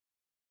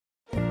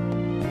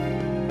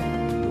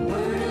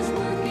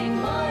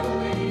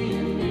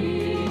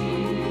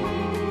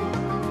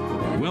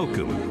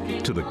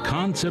to the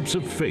Concepts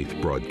of Faith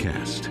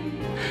broadcast.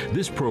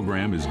 This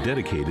program is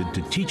dedicated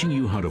to teaching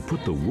you how to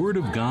put the Word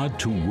of God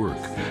to work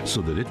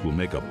so that it will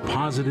make a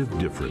positive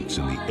difference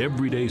in the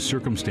everyday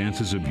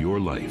circumstances of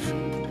your life.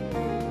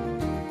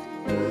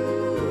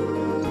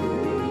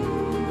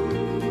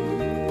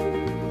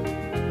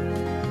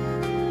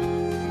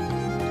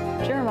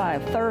 Jeremiah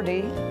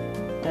 30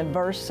 and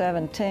verse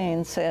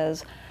 17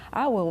 says,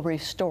 I will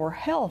restore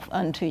health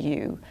unto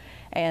you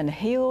and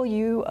heal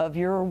you of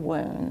your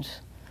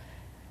wounds.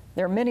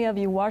 There are many of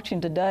you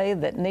watching today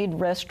that need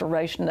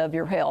restoration of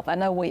your health. I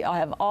know we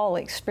have all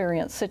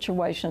experienced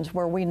situations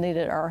where we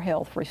needed our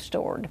health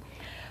restored.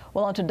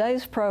 Well, on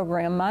today's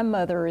program, my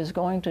mother is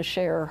going to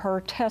share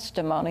her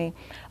testimony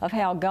of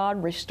how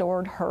God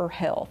restored her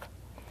health.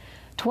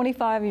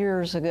 25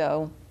 years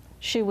ago,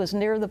 she was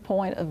near the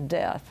point of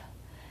death.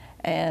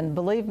 And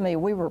believe me,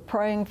 we were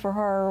praying for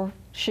her.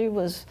 She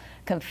was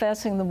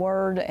confessing the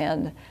Word,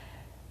 and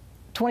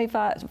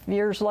 25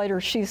 years later,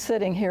 she's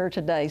sitting here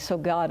today, so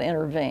God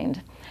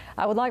intervened.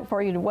 I would like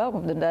for you to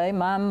welcome today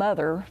my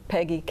mother,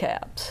 Peggy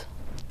Capps.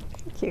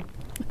 Thank you.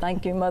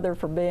 Thank you, Mother,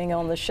 for being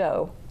on the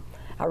show.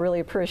 I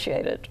really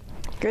appreciate it.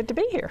 Good to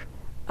be here.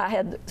 I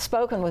had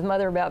spoken with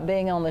Mother about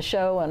being on the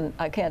show, and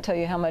I can't tell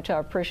you how much I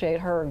appreciate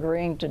her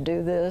agreeing to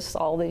do this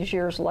all these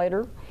years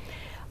later.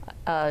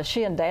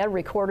 She and Dad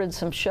recorded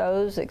some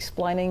shows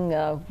explaining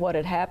what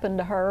had happened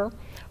to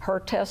her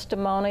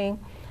testimony,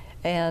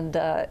 and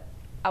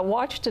I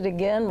watched it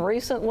again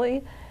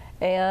recently,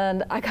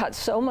 and I got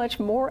so much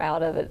more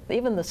out of it,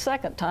 even the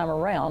second time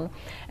around.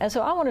 And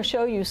so I want to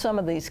show you some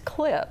of these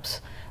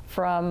clips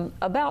from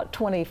about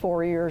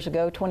 24 years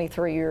ago,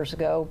 23 years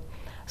ago,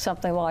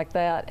 something like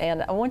that,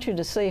 and I want you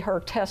to see her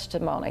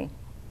testimony.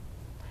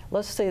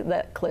 Let's see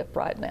that clip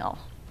right now.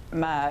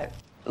 My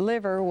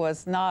liver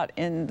was not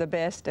in the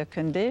best of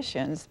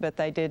conditions, but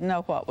they didn't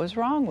know what was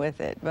wrong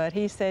with it. But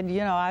he said,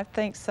 you know, I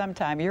think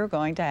sometime you're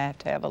going to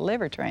have a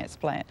liver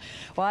transplant.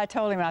 Well, I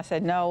told him, I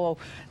said, no,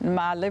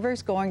 my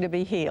liver's going to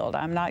be healed.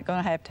 I'm not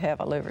going to have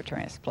a liver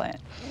transplant.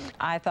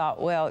 I thought,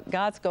 well,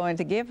 God's going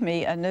to give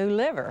me a new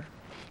liver.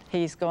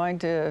 He's going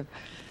to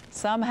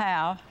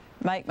somehow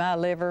make my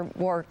liver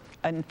work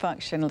and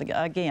function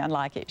again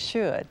like it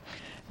should.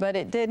 But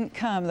it didn't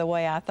come the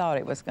way I thought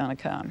it was going to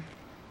come.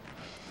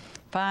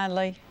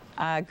 Finally,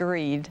 I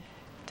agreed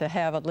to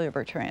have a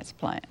liver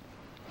transplant.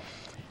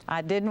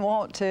 I didn't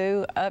want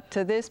to up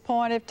to this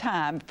point of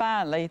time.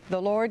 Finally,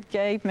 the Lord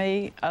gave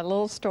me a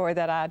little story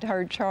that I'd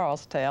heard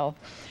Charles tell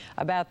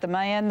about the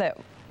man that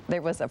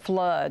there was a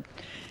flood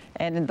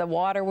and the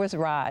water was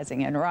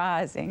rising and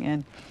rising,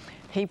 and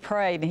he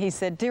prayed and he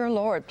said, "Dear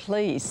Lord,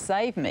 please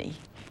save me."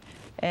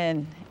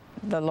 And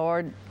the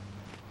Lord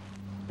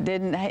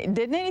didn't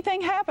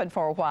anything happen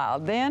for a while.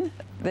 Then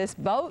this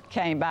boat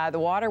came by, the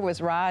water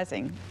was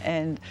rising,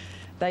 and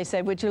they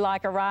said, "Would you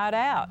like a ride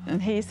out?" And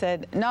he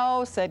said,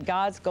 "No," said,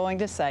 "God's going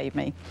to save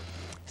me."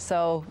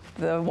 So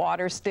the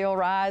water's still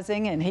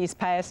rising, and he's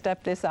passed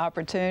up this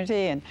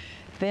opportunity, and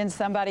then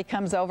somebody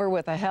comes over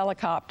with a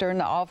helicopter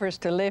and offers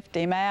to lift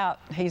him out.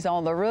 He's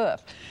on the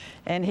roof.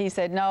 And he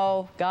said,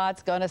 "No,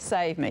 God's going to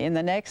save me." And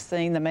the next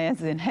thing, the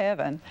man's in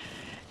heaven,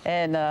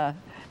 and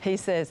he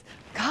says,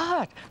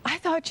 "God, I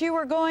thought you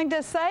were going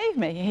to save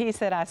me." He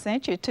said, "I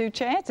sent you 2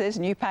 chances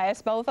and you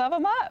passed both of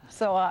them up.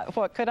 So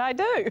what could I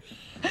do?"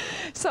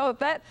 So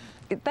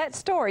that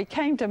story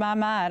came to my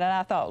mind, and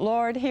I thought,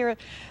 Lord, here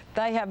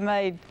they have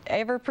made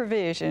every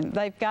provision.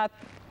 They've got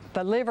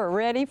the liver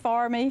ready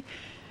for me.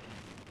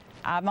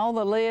 I'm on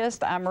the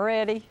list, I'm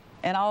ready,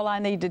 and all I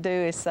need to do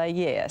is say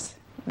yes,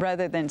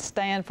 rather than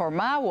stand for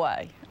my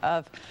way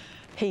of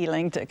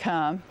healing to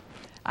come.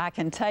 I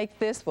can take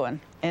this one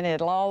and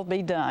it'll all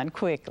be done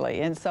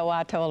quickly. And so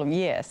I told him,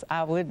 yes,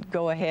 I would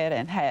go ahead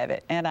and have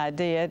it. And I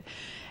did.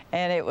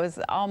 And it was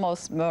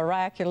almost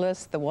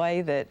miraculous the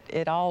way that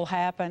it all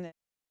happened.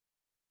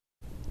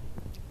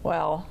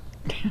 Well,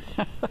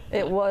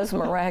 it was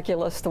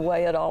miraculous the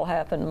way it all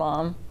happened,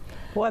 Mom.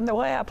 Wasn't the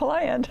way I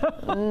planned.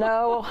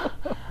 No,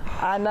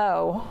 I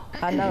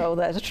know,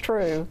 that's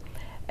true.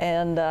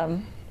 And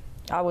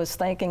I was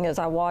thinking as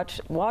I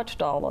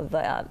watched all of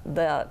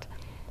that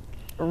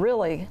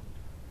really,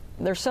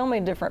 there's so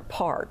many different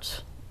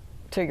parts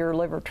to your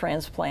liver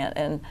transplant.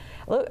 And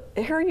look,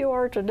 here you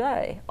are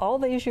today, all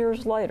these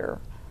years later,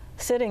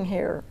 sitting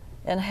here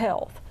in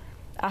health.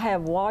 I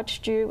have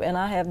watched you, and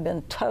I have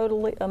been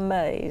totally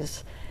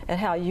amazed at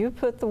how you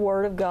put the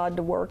Word of God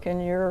to work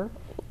in your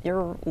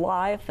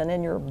life and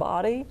in your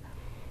body.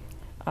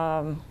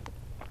 I'm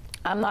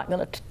not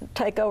going to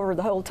take over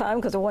the whole time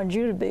because I wanted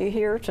you to be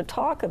here to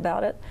talk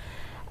about it.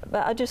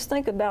 But I just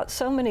think about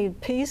so many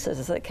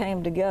pieces that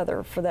came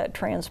together for that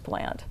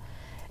transplant.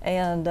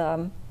 And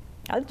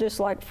I'd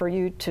just like for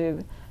you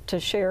to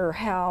share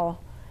how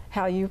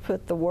you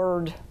put the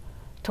Word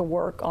to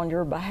work on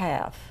your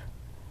behalf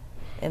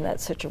in that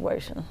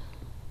situation.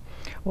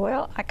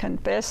 Well, I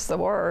confess the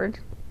Word.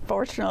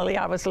 Fortunately,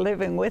 I was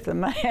living with a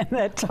man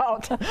that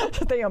taught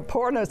the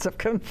importance of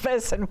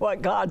confessing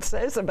what God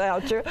says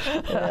about you.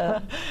 Yeah.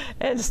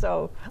 And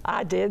so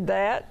I did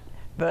that.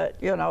 But,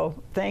 you know,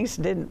 things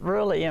didn't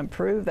really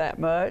improve that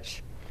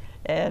much.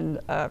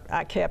 And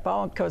I kept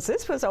on, because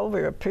this was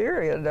over a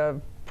period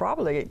of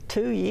probably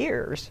 2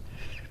 years,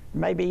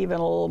 maybe even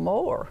a little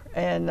more.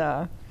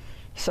 And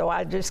so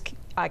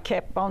I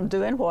kept on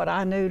doing what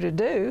I knew to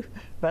do,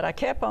 but I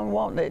kept on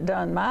wanting it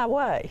done my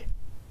way.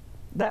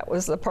 That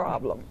was the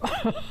problem.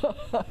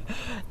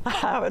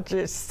 I was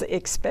just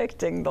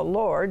expecting the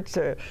Lord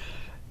to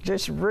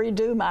just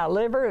redo my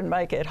liver and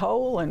make it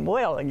whole and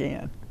well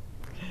again.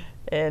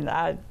 And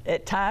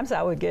at times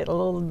I would get a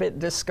little bit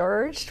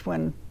discouraged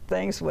when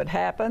things would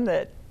happen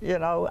that, you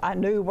know, I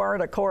knew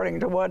weren't according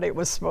to what it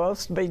was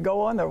supposed to be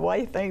going, the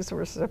way things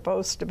were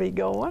supposed to be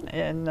going.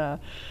 And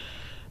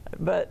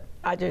but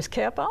I just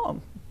kept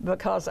on,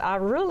 because I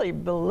really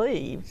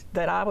believed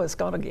that I was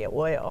going to get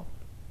well.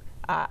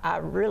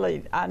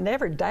 I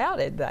never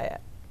doubted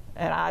that,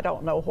 and I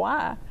don't know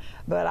why,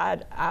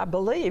 but I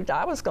believed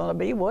I was going to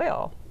be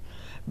well.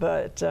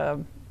 But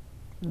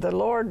the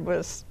Lord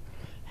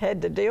had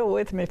to deal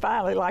with me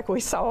finally, like we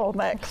saw on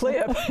that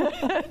clip,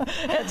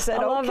 and said,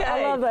 okay.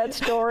 I love that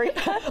story.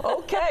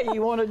 Okay,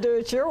 you want to do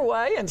it your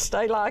way and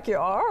stay like you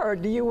are, or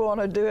do you want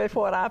to do it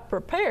what I've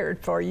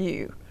prepared for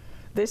you?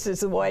 This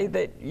is the way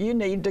that you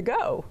need to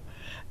go.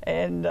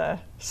 And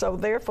so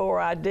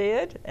therefore I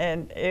did,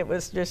 and it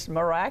was just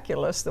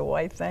miraculous the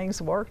way things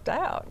worked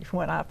out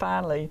when I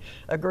finally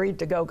agreed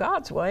to go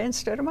God's way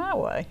instead of my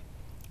way.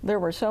 There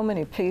were so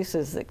many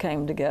pieces that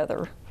came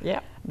together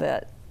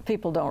that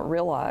people don't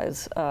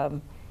realize.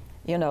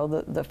 You know,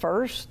 the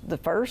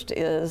first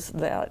is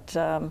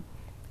that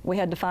we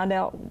had to find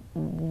out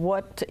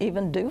what to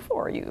even do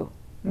for you,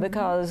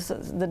 because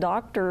the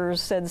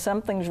doctors said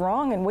something's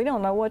wrong and we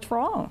don't know what's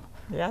wrong.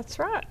 That's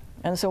right.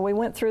 And so we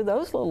went through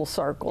those little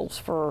circles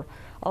for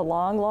a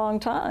long, long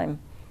time.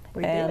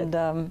 We did.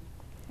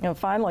 You know,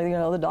 finally, you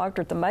know, the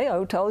doctor at the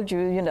Mayo told you,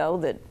 you know,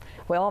 that,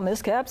 well,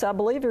 Miss Capps, I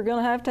believe you're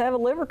going to have a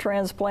liver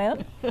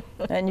transplant.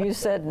 And you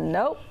said,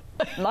 nope,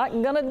 not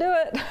going to do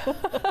it.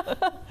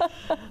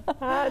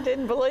 I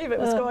didn't believe it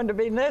was going to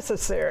be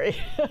necessary.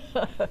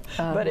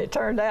 But it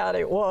turned out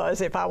it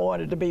was, if I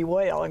wanted to be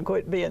well and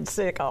quit being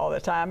sick all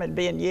the time and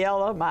being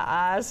yellow, my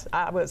eyes.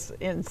 I was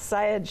in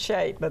sad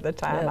shape by the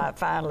time I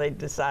finally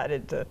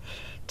decided to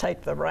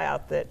take the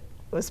route that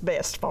was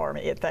best for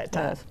me at that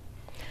time,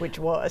 which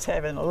was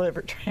having a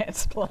liver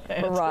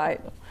transplant.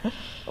 Right.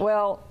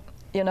 Well,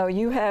 you know,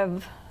 you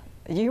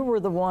were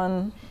the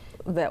one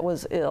that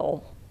was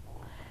ill.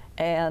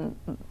 And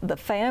the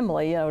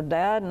family, you know,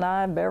 Dad and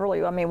I,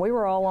 Beverly, I mean, we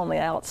were all on the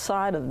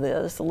outside of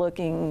this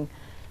looking,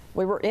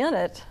 we were in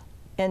it,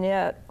 and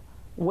yet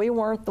we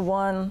weren't the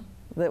one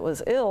that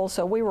was ill,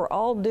 so we were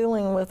all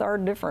dealing with our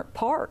different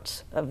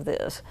parts of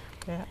this.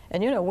 Yeah.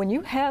 And you know, when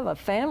you have a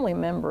family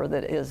member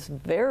that is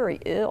very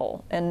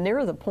ill and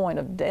near the point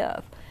of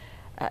death,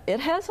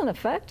 it has an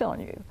effect on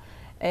you.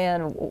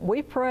 And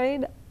we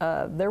prayed.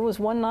 There was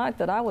one night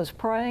that I was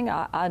praying.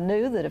 I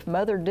knew that if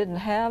Mother didn't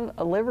have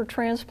a liver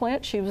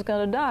transplant, she was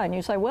going to die. And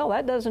you say, well,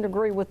 that doesn't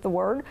agree with the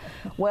Word.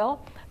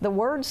 Well, the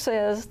Word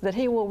says that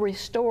He will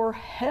restore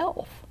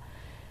health.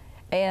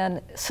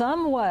 And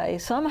some way,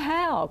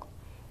 somehow,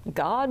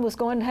 God was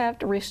going to have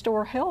to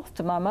restore health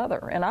to my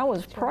mother. And I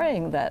was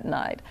praying that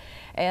night.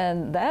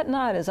 And that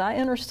night, as I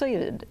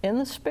interceded in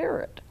the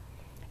Spirit,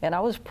 and I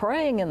was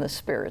praying in the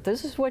Spirit.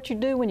 This is what you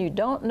do when you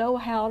don't know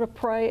how to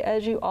pray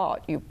as you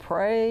ought. You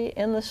pray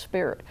in the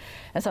Spirit.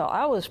 And so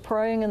I was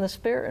praying in the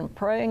Spirit and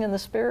praying in the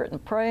Spirit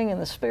and praying in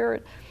the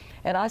Spirit,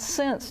 and I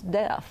sensed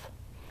death.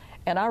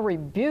 And I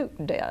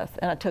rebuked death,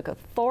 and I took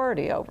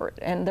authority over it.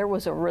 And there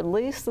was a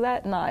release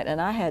that night, and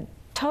I had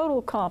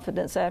total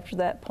confidence after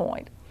that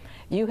point.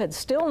 You had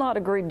still not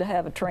agreed to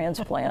have a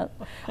transplant,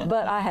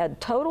 but I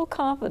had total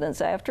confidence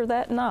after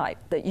that night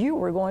that you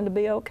were going to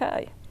be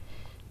okay.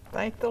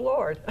 Thank the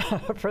Lord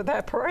for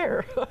that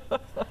prayer.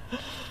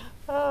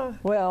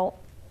 Well,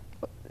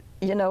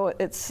 you know,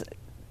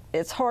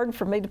 it's hard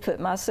for me to put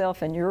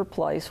myself in your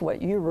place,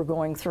 what you were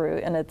going through,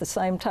 and at the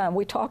same time,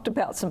 we talked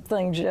about some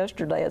things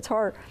yesterday. It's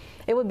hard.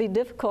 It would be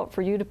difficult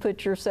for you to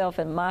put yourself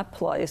in my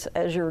place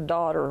as your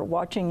daughter,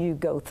 watching you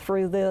go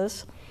through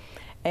this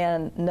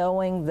and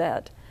knowing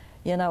that,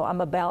 you know,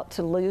 I'm about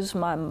to lose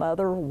my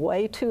mother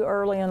way too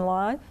early in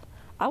life.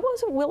 I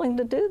wasn't willing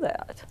to do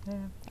that. Yeah.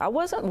 I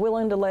wasn't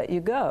willing to let you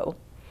go.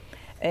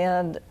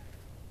 And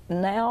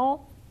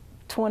now,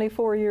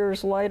 24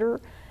 years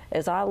later,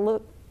 as I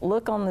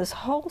look on this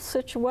whole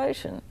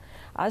situation,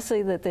 I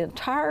see that the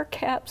entire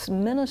Capps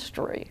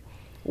ministry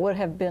would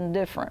have been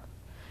different.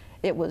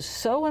 It was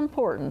so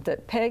important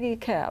that Peggy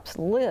Capps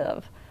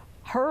live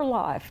her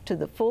life to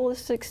the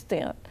fullest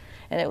extent,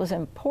 and it was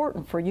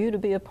important for you to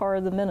be a part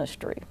of the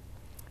ministry.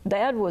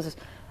 Dad was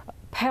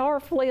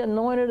powerfully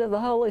anointed of the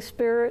Holy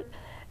Spirit.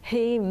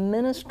 He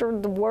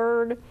ministered the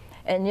Word,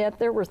 and yet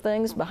there were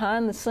things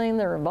behind the scene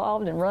that are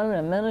involved in running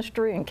a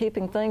ministry and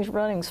keeping things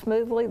running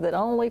smoothly that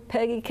only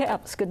Peggy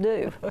Capps could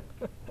do.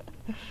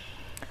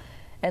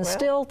 And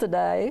still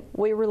today,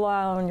 we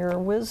rely on your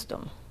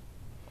wisdom.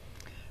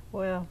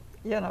 Well,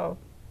 you know,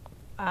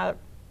 I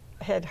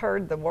had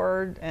heard the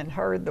word and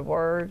heard the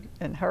word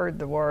and heard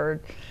the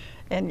word.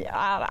 And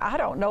I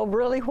don't know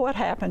really what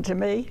happened to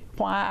me,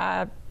 why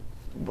I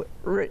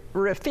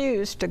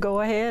refused to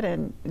go ahead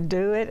and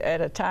do it at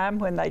a time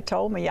when they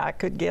told me I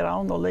could get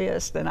on the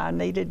list and I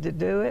needed to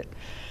do it.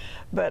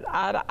 But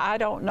I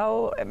don't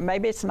know,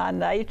 maybe it's my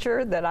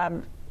nature that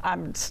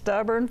I'm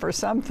stubborn for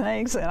some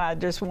things, and I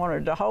just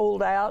wanted to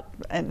hold out.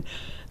 And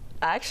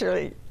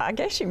actually, I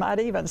guess you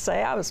might even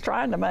say I was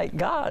trying to make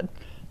God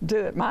do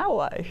it my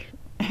way,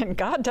 and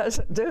God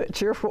doesn't do it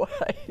your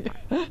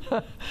way.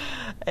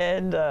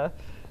 And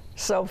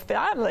so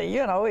finally,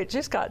 you know, it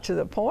just got to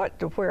the point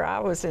to where I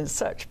was in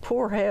such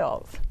poor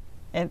health,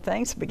 and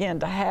things began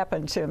to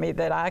happen to me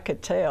that I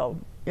could tell,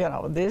 you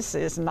know, this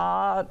is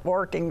not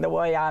working the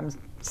way I'm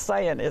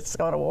saying it's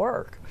going to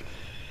work.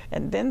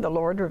 And then the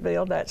Lord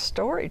revealed that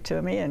story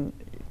to me and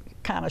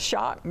kind of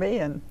shocked me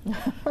and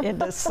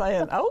into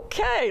saying,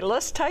 okay,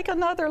 let's take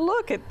another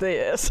look at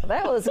this.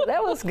 That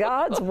was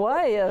God's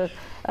way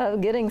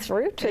of getting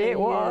through to you. It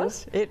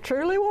was. It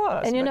truly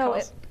was. And you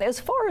know, as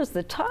far as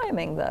the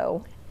timing,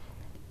 though,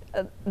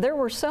 there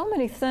were so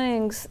many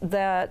things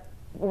that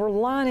were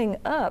lining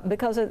up,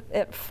 because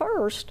at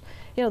first,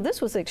 you know, this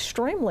was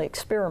extremely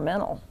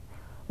experimental.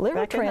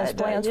 Liver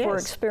transplants were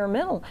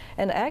experimental,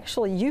 and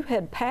actually you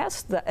had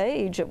passed the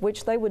age at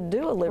which they would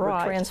do a liver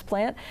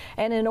transplant,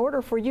 and in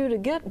order for you to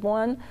get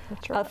one,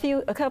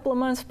 a couple of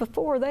months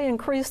before, they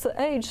increased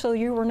the age, so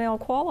you were now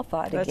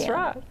qualified again. That's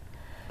right.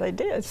 They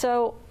did.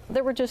 So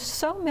there were just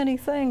so many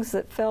things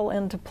that fell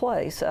into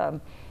place. The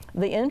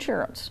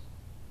insurance.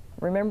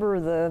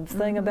 Remember the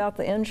thing about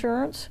the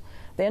insurance?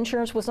 The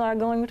insurance was not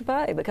going to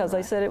pay because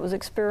they said it was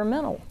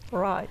experimental.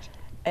 Right.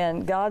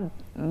 And God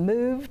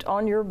moved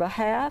on your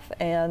behalf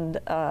and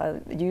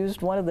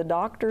used one of the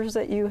doctors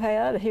that you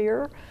had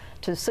here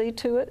to see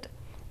to it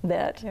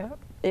that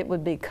it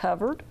would be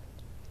covered.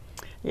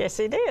 Yes,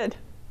 He did.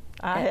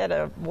 I had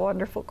a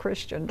wonderful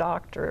Christian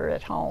doctor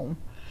at home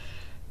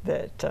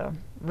that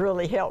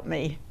really helped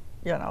me,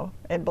 you know,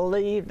 and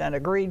believed and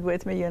agreed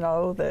with me, you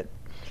know, that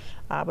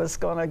I was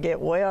going to get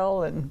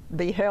well and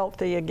be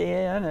healthy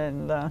again,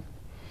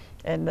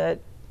 and that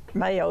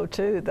Mayo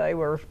too,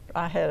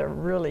 I had a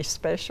really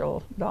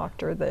special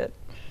doctor that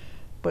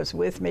was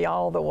with me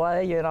all the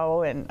way, you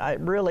know, and I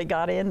really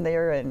got in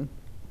there and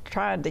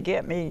tried to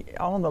get me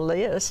on the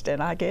list,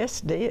 and I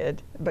guess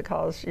did,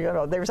 because, you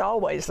know, there's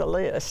always a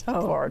list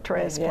for a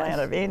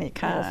transplant of any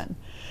kind,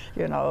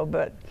 you know,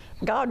 but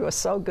God was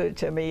so good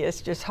to me,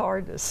 it's just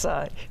hard to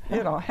say,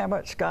 you know, how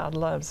much God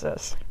loves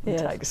us and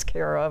takes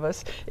care of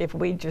us if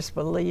we just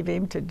believe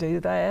Him to do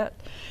that,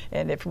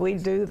 and if we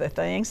do the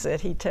things that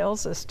He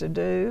tells us to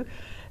do.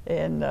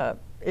 And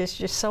it's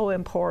just so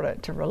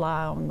important to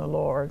rely on the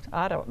Lord.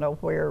 I don't know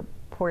where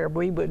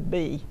we would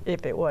be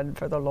if it wasn't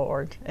for the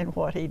Lord and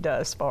what He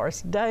does for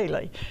us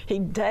daily. He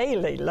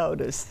daily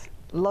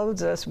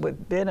loads us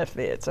with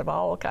benefits of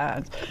all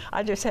kinds.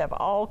 I just have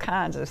all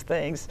kinds of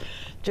things,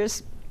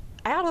 just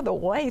out of the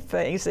way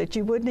things that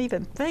you wouldn't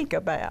even think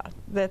about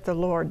that the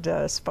Lord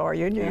does for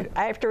you. And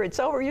after it's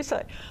over, you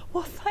say,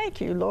 well, thank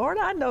you, Lord.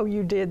 I know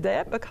you did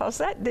that, because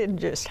that didn't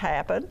just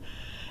happen.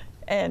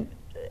 And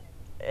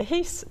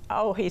He's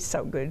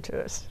so good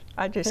to us.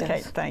 I just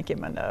can't thank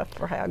Him enough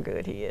for how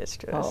good He is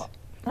to us.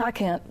 I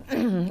can't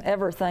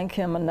ever thank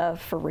Him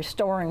enough for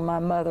restoring my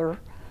mother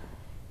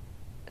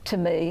to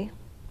me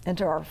and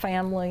to our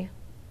family.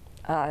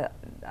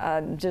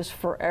 I'm just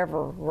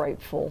forever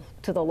grateful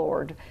to the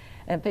Lord.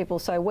 And people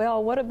say,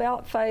 well, what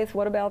about faith?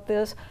 What about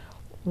this?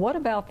 What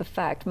about the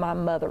fact my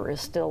mother is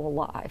still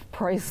alive?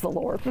 Praise the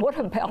Lord. What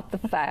about the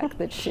fact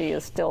that she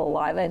is still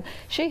alive? And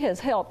she has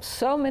helped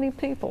so many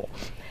people.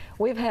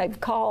 We've had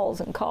calls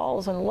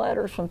and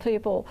letters from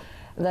people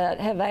that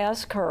have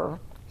asked her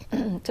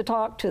to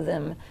talk to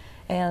them.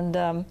 And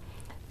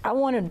I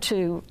wanted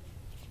to,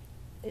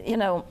 you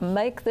know,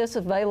 make this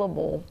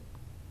available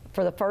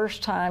for the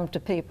first time to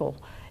people.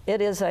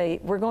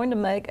 We're going to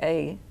make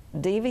a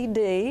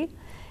DVD,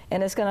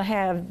 and it's going to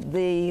have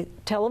the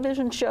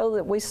television show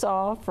that we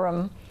saw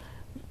from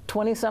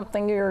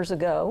 20-something years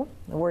ago,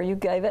 where you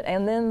gave it,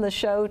 and then the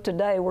show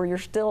today where you're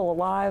still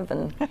alive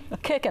and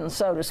kicking,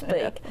 so to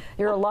speak.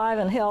 You're alive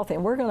and healthy,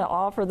 and we're going to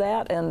offer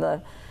that and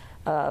the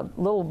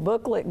little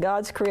booklet,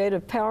 God's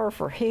Creative Power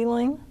for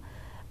Healing.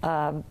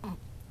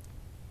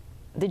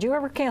 Did you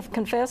ever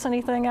confess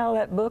anything out of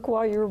that book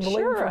while you were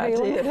believing for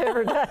healing? Sure, I did,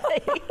 every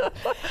day.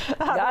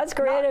 God's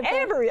creative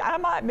power. I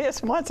might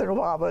miss once in a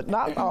while, but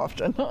not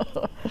often.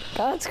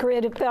 God's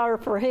Creative Power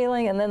for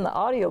Healing, and then the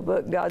audio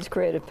book, God's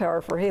Creative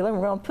Power for Healing.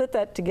 We're going to put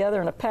that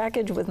together in a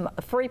package with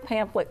a free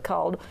pamphlet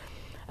called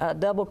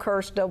Double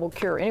Curse, Double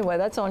Cure. Anyway,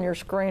 that's on your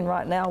screen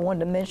right now. I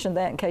wanted to mention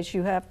that in case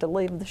you have to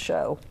leave the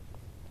show.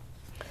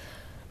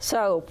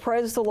 So,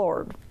 praise the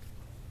Lord.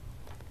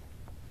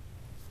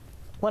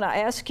 When I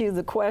asked you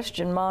the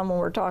question, Mom, when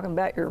we're talking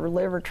about your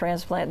liver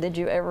transplant, did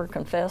you ever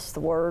confess the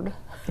word?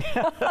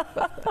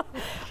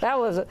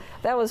 That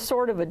was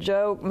sort of a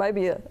joke,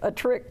 maybe a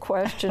trick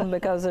question,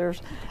 because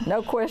there's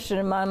no question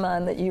in my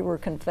mind that you were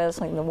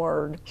confessing the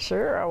word.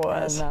 Sure, I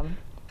was. And,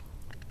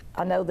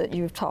 I know that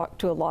you've talked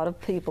to a lot of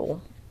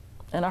people,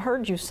 and I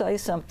heard you say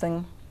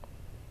something,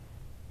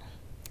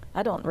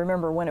 I don't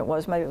remember when it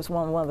was, maybe it was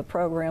one of the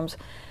programs,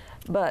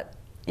 but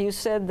you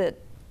said that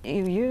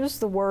you used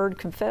the word,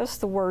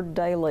 confessed the word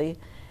daily,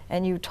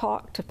 and you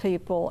talked to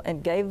people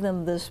and gave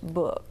them this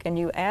book, and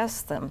you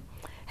asked them,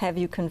 have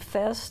you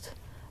confessed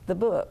the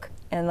book?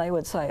 And they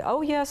would say,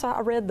 oh yes, I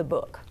read the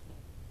book.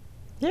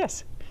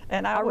 Yes,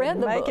 and I would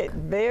make it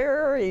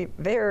very,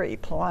 very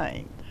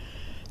plain.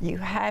 You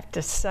have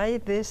to say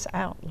this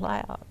out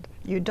loud.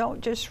 You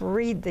don't just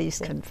read these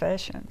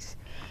confessions.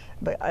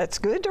 But it's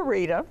good to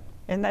read them,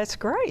 and that's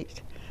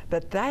great.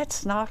 But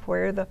that's not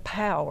where the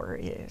power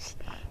is.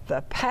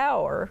 The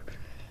power,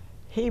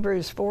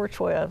 Hebrews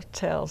 4:12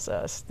 tells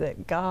us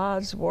that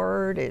God's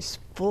Word is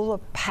full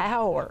of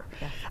power,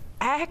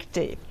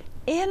 active,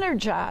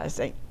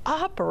 energizing,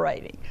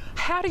 operating.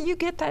 How do you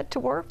get that to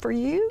work for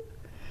you?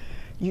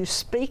 You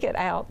speak it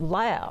out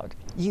loud.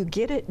 You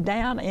get it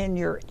down in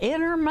your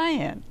inner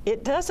man.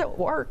 It doesn't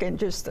work in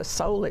just the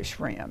soulish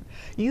realm.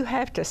 You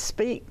have to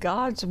speak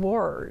God's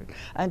Word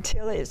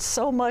until it's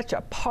so much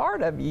a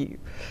part of you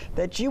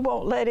that you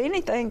won't let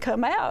anything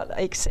come out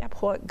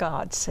except what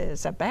God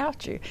says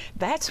about you.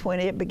 That's when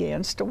it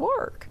begins to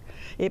work.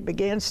 It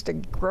begins to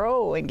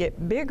grow and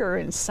get bigger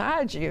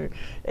inside you,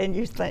 and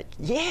you think,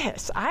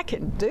 yes, I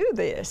can do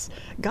this.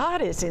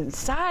 God is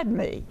inside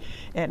me,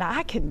 and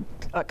I can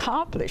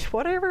accomplish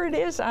whatever it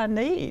is I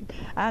need.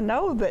 I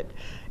know that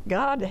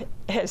God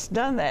has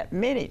done that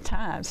many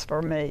times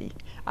for me.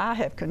 I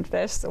have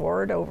confessed the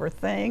Word over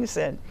things,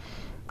 and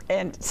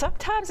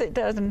sometimes it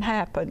doesn't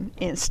happen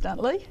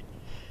instantly.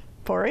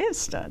 For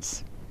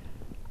instance,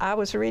 I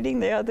was reading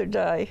the other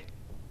day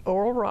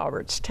Oral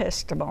Roberts'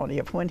 testimony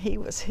of when he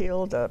was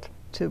healed of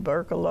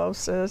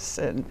tuberculosis,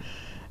 and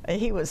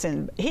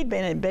he'd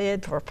been in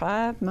bed for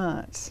 5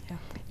 months. Yeah.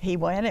 He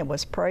went and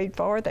was prayed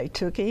for. They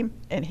took him,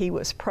 and he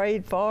was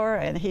prayed for,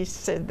 and he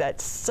said that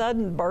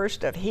sudden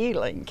burst of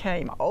healing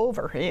came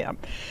over him,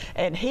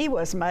 and he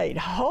was made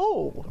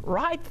whole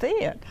right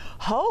then.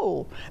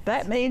 Whole,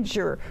 that means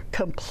you're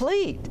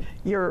complete,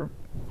 you're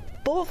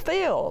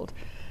fulfilled.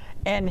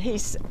 And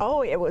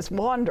it was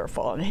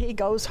wonderful. And he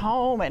goes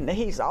home and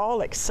he's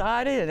all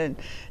excited. And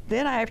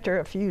then after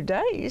a few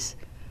days,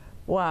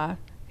 why,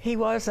 he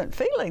wasn't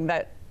feeling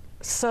that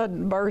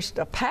sudden burst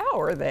of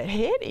power that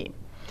hit him.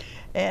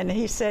 And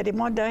he said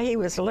one day he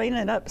was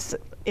leaning up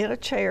in a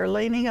chair,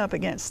 leaning up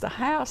against the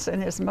house,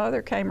 and his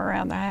mother came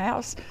around the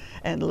house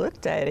and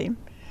looked at him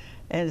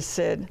and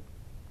said,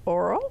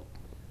 Oral,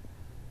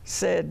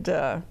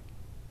 said,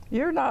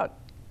 you're not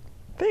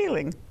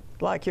feeling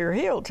like you're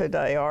healed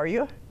today, are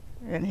you?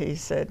 And he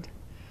said,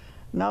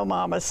 no,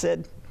 Mama,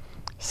 said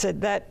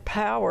that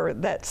power,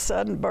 that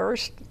sudden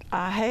burst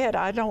I had,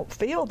 I don't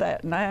feel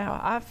that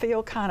now. I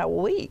feel kind of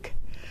weak.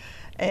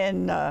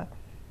 And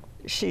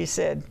she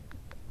said,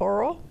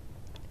 Oral,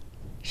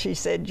 she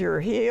said,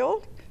 you're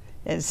healed,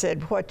 and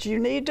said what you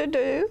need to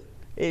do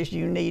is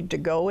you need to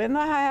go in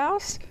the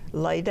house,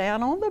 lay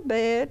down on the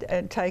bed,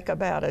 and take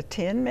about a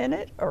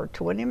 10-minute or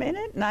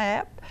 20-minute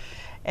nap,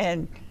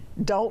 and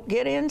don't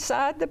get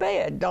inside the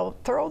bed.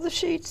 Don't throw the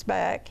sheets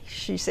back.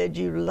 She said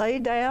you lay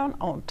down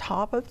on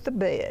top of the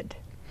bed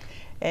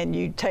and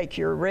you take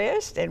your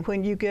rest, and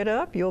when you get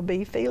up, you'll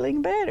be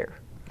feeling better.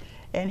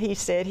 And he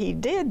said he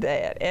did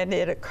that, and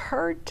it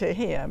occurred to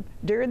him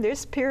during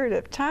this period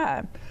of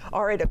time,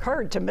 or it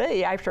occurred to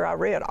me after I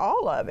read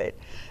all of it,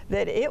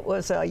 that it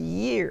was a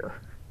year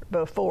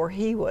before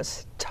he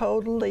was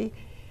totally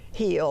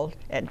healed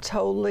and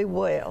totally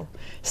well.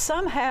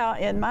 Somehow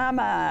in my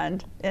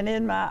mind and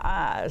in my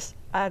eyes,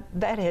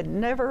 that had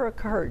never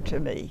occurred to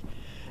me,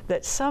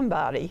 that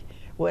somebody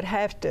would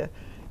have to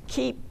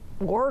keep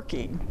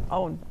working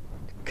on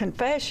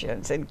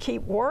confessions and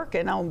keep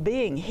working on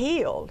being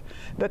healed,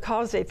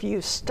 because if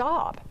you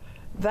stop,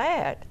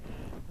 that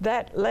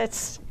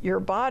lets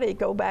your body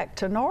go back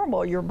to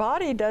normal. Your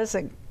body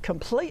doesn't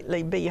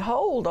completely be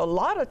whole a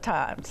lot of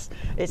times.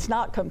 It's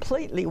not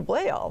completely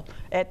well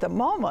at the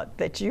moment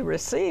that you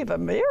receive a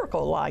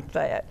miracle like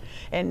that.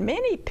 And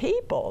many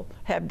people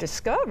have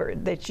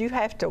discovered that you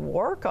have to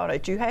work on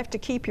it. You have to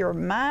keep your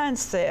mind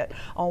set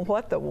on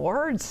what the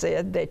Word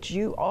said, that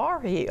you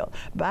are healed.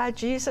 By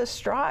Jesus'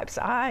 stripes,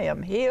 I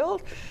am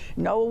healed.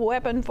 No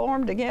weapon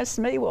formed against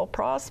me will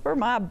prosper.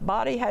 My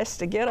body has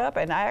to get up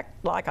and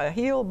act like a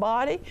healed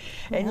body.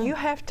 And you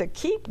have to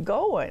keep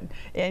going.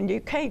 And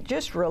you can't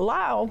just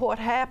rely on what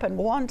happened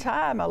one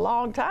time a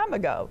long time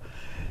ago.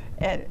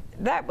 And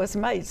that was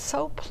made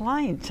so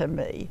plain to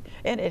me,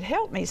 and it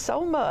helped me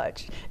so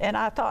much. And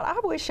I thought,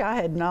 I wish I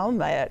had known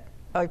that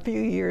a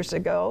few years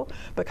ago,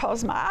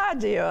 because my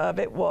idea of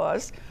it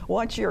was,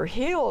 once you're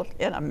healed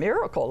in a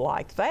miracle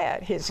like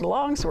that, his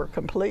lungs were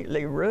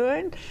completely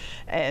ruined,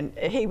 and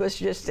he was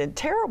just in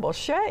terrible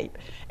shape.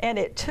 And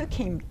it took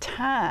him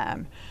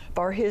time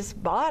for his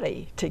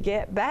body to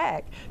get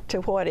back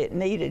to what it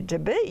needed to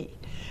be.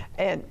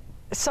 And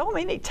so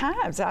many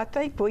times I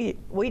think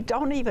we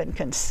don't even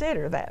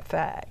consider that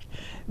fact.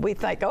 We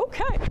think,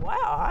 okay,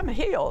 wow, I'm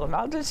healed and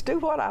I'll just do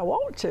what I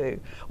want to.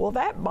 Well,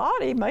 that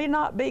body may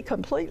not be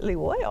completely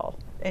well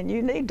and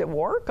you need to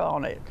work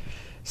on it.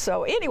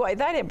 So anyway,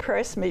 that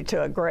impressed me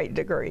to a great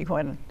degree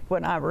when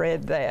I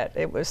read that.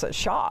 It was a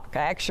shock,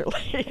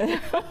 actually.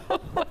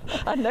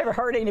 I'd never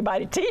heard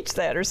anybody teach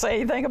that or say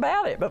anything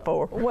about it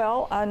before.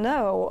 Well, I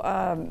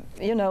know,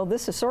 you know,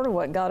 this is sort of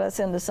what got us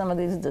into some of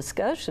these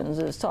discussions,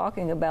 is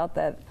talking about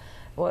that,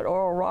 what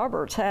Oral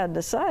Roberts had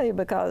to say,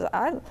 because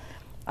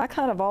I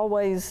kind of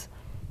always,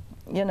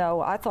 you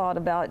know, I thought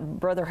about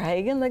Brother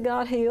Hagin that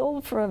got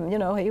healed from, you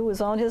know, he was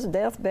on his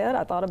deathbed.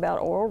 I thought about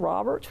Oral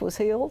Roberts was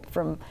healed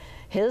from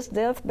his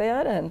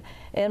deathbed, and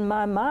in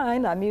my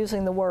mind, I'm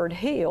using the word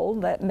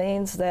healed. That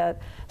means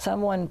that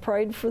someone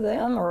prayed for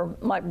them, or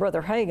like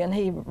Brother Hagin,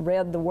 he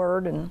read the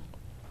word and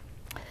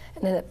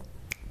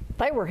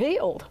they were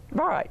healed.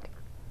 Right.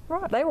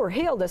 Right. They were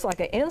healed. It's like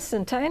an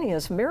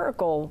instantaneous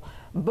miracle.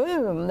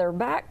 Boom, they're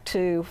back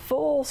to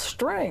full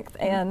strength.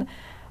 And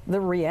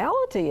the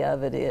reality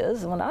of it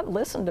is, when I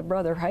listened to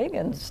Brother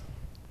Hagin's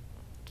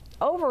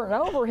over and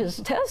over his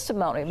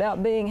testimony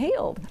about being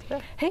healed,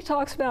 he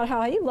talks about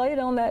how he laid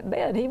on that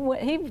bed.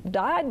 He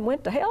died and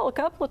went to hell a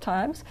couple of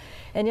times,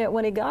 and yet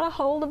when he got a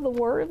hold of the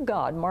Word of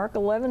God, Mark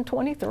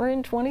 11:23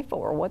 and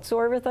 24,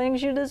 whatsoever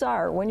things you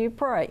desire when you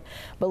pray,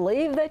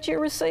 believe that you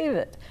receive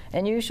it,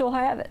 and you shall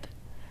have it.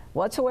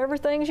 Whatsoever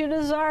things you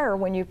desire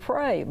when you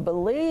pray,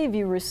 believe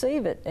you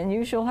receive it, and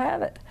you shall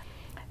have it.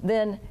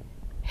 Then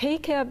he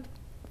kept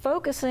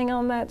focusing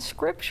on that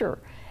scripture,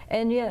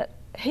 and yet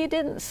he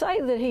didn't say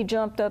that he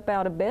jumped up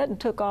out of bed and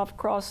took off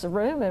across the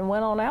room and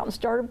went on out and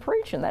started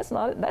preaching. That's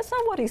not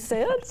what he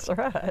said. That's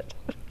right.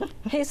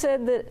 He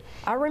said that,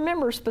 I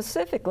remember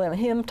specifically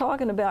him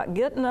talking about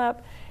getting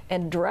up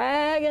and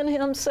dragging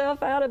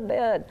himself out of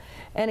bed,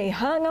 and he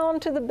hung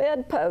on to the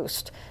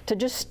bedpost to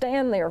just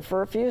stand there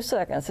for a few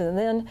seconds, and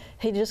then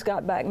he just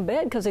got back in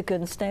bed because he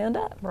couldn't stand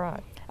up.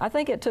 Right. I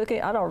think it took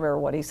him, I don't remember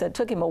what he said, it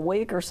took him a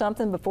week or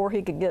something before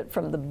he could get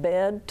from the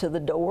bed to the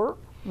door.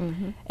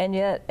 And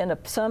yet, in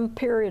some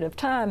period of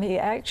time, he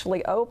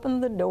actually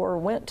opened the door,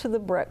 went to the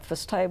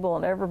breakfast table,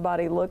 and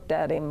everybody looked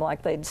at him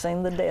like they'd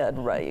seen the dead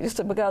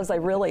raised, because they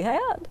really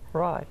had.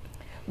 Right.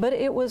 But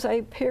it was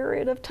a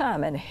period of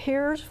time, and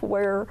here's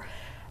where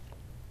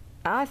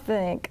I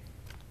think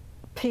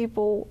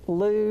people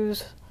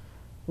lose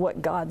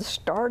what God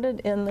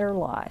started in their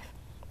life,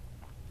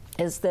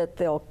 is that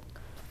they'll,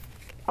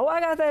 oh,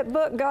 I got that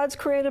book, God's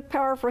Creative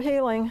Power for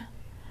Healing.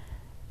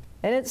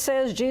 And it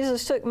says,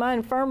 Jesus took my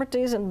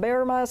infirmities and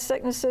bare my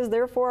sicknesses,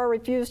 therefore I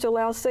refuse to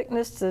allow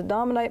sickness to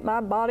dominate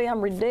my body. I'm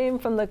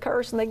redeemed from the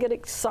curse, and they get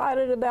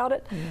excited about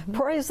it.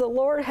 Praise the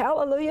Lord,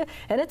 hallelujah.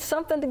 And it's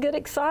something to get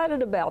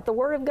excited about. The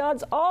Word of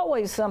God's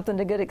always something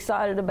to get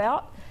excited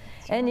about.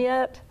 And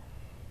yet,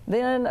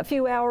 then a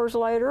few hours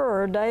later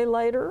or a day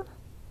later,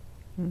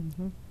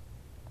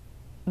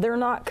 they're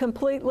not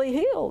completely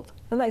healed.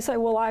 And they say,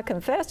 well, I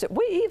confessed it.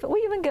 We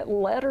even get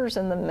letters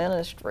in the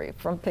ministry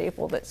from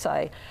people that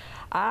say,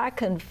 I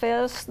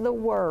confessed the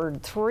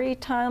Word 3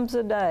 times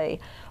a day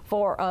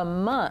for a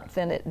month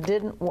and it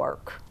didn't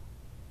work.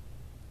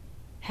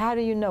 How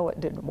do you know it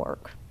didn't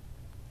work?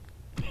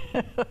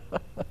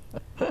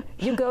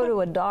 You go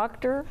to a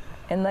doctor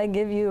and they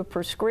give you a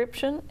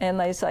prescription and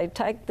they say,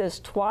 take this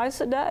twice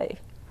a day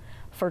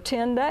for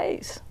 10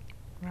 days.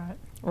 Right.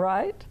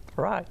 Right?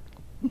 Right.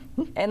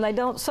 And they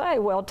don't say,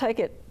 well, take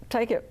it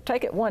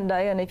one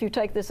day, and if you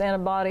take this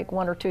antibiotic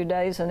 1 or 2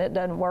 days and it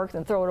doesn't work,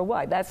 then throw it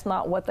away. That's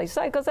not what they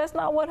say, because that's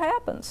not what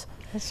happens.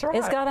 That's right.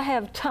 It's got to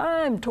have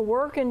time to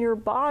work in your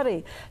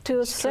body,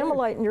 to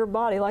assimilate in your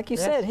body. Like you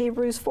said,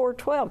 Hebrews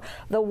 4:12.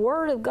 The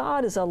Word of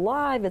God is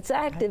alive, it's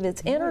active,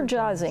 it's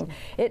energizing.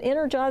 It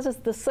energizes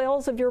the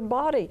cells of your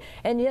body.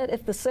 And yet,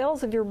 if the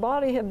cells of your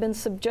body have been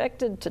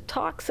subjected to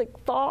toxic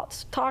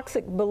thoughts,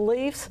 toxic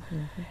beliefs,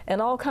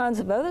 and all kinds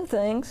of other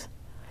things,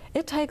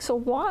 it takes a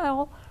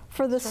while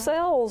for the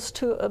cells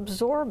to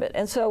absorb it.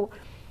 And so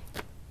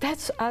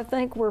that's, I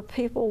think, where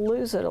people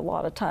lose it a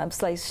lot of times.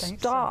 They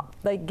stop,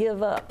 they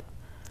give up.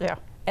 Yeah.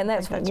 And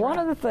that's one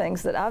of the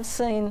things that I've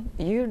seen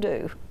you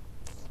do.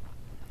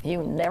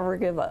 You never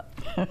give up.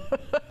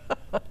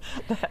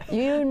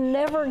 You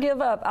never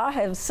give up. I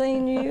have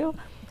seen you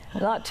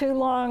not too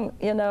long,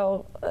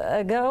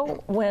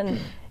 ago when,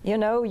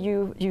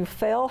 you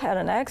fell, had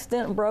an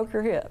accident, and broke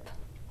your hip.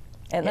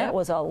 And that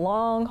was a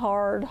long,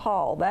 hard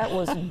haul. That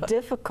was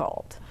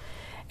difficult.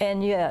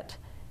 And yet,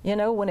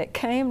 when it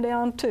came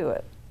down to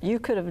it, you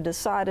could have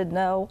decided,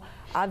 no,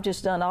 I've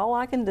just done all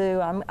I can do.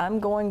 I'm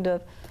going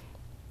to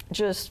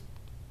just,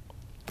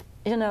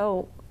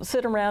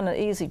 sit around in an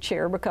easy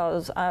chair,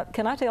 because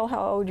can I tell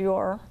how old you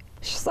are?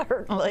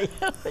 Certainly.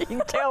 You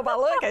can tell by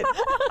looking.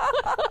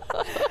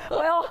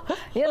 Well,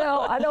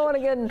 I don't want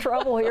to get in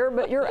trouble here,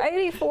 but you're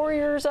 84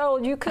 years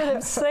old. You could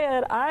have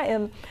said, I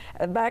am,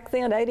 back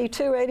then,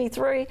 82,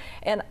 83,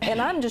 and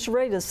I'm just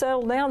ready to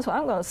settle down, so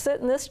I'm going to sit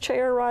in this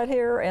chair right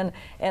here, and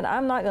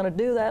I'm not going to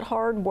do that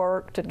hard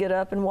work to get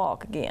up and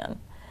walk again.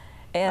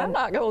 And I'm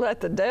not going to let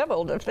the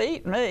devil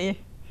defeat me.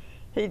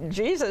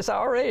 Jesus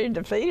already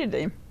defeated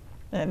him,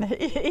 and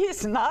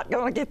he's not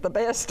going to get the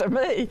best of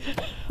me.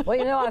 well,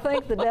 you know, I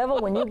think the devil,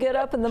 when you get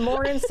up in the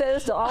morning,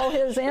 says to all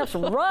his imps,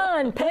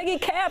 "Run, Peggy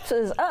Capps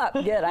is up,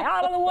 get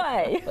out of the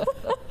way."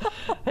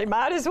 He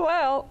might as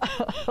well.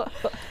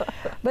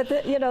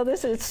 But you know,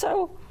 this is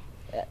so,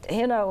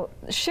 you know,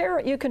 share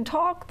it. You can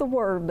talk the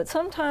word, but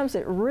sometimes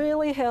it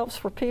really helps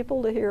for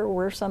people to hear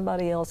where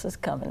somebody else is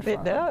coming from.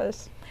 It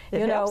does.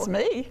 It helps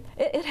me.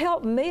 It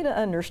helped me to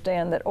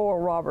understand that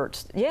Oral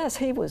Roberts, yes,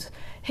 he was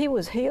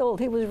healed,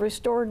 he was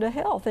restored to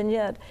health, and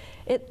yet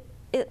it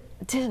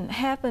didn't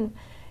happen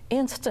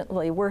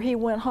instantly, where he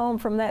went home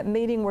from that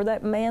meeting where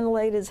that man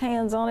laid his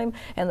hands on him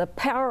and the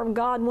power of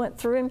God went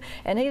through him,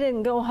 and he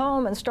didn't go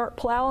home and start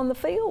plowing the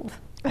field.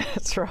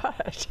 That's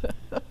right.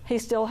 He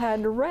still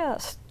had to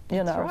rest, you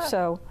know. That's right.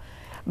 So,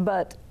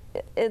 but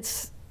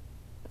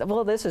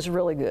well, this is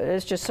really good.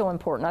 It's just so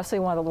important. I see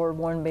why the Lord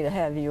wanted me to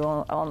have you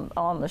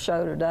on the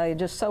show today.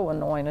 Just so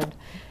anointed.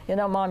 You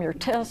know, Mom, your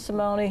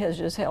testimony has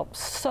just helped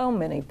so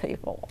many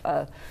people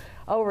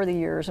over the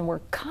years, and we're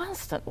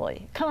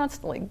constantly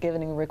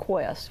getting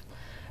requests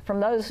from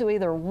those who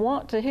either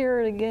want to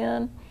hear it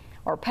again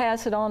or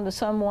pass it on to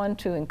someone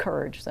to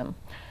encourage them.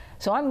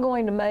 So I'm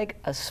going to make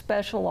a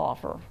special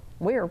offer.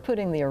 We are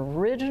putting the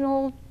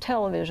original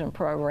television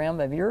program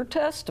of your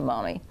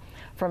testimony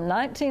from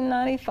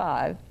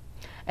 1995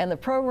 and the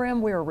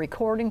program we are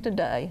recording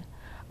today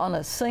on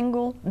a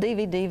single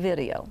DVD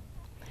video.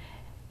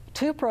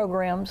 2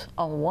 programs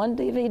on 1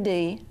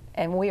 DVD,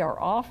 and we are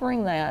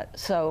offering that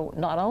so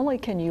not only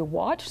can you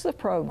watch the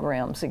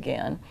programs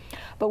again,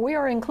 but we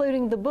are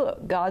including the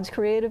book, God's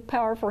Creative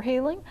Power for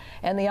Healing,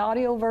 and the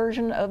audio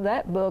version of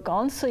that book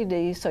on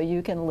CD so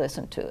you can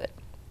listen to it.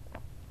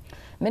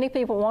 Many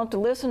people want to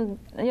listen,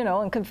 you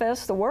know, and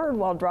confess the word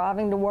while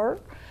driving to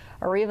work,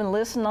 or even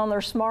listen on their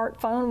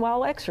smartphone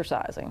while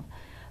exercising.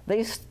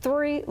 These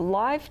 3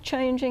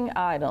 life-changing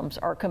items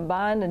are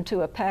combined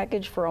into a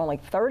package for only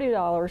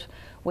 $30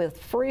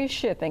 with free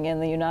shipping in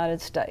the United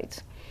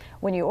States.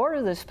 When you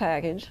order this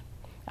package,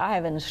 I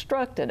have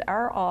instructed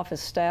our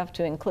office staff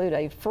to include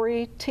a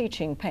free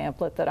teaching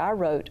pamphlet that I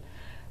wrote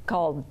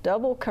called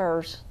Double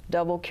Curse,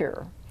 Double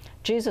Cure.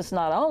 Jesus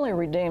not only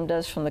redeemed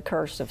us from the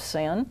curse of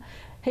sin,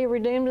 He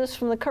redeemed us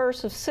from the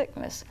curse of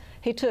sickness.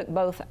 He took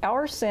both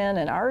our sin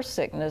and our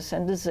sickness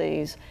and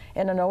disease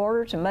in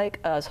order to make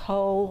us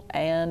whole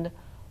and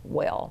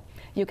well.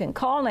 You can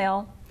call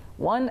now,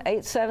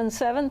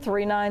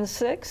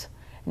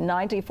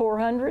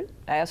 1-877-396-9400,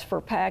 ask for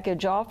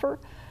package offer,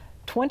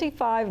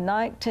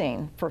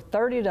 $25.19 for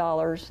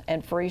 $30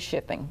 and free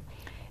shipping.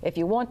 If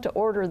you want to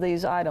order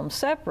these items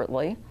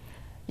separately,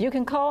 you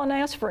can call and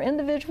ask for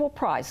individual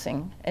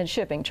pricing and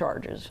shipping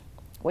charges.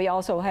 We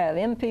also have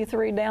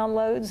MP3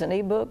 downloads and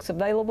ebooks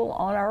available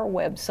on our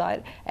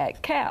website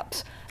at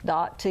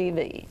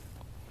capps.tv.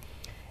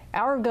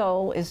 Our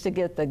goal is to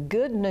get the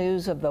good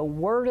news of the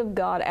Word of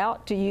God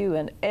out to you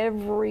in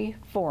every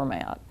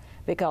format,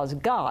 because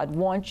God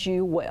wants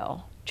you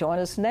well. Join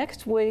us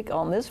next week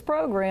on this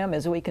program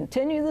as we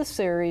continue the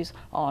series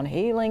on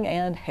healing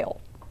and health.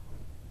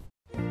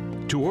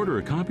 To order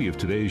a copy of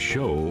today's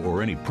show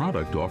or any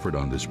product offered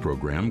on this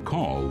program,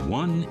 call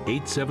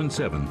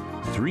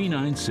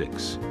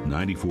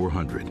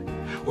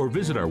 1-877-396-9400 or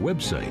visit our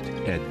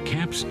website at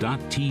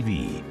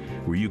capps.tv,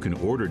 where you can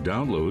order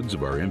downloads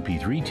of our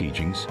MP3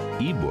 teachings,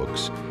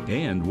 ebooks,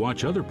 and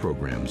watch other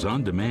programs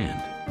on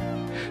demand.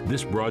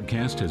 This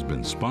broadcast has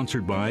been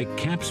sponsored by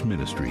Capps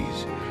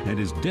Ministries and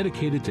is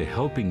dedicated to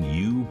helping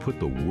you put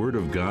the Word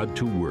of God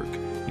to work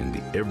in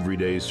the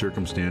everyday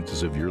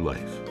circumstances of your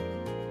life.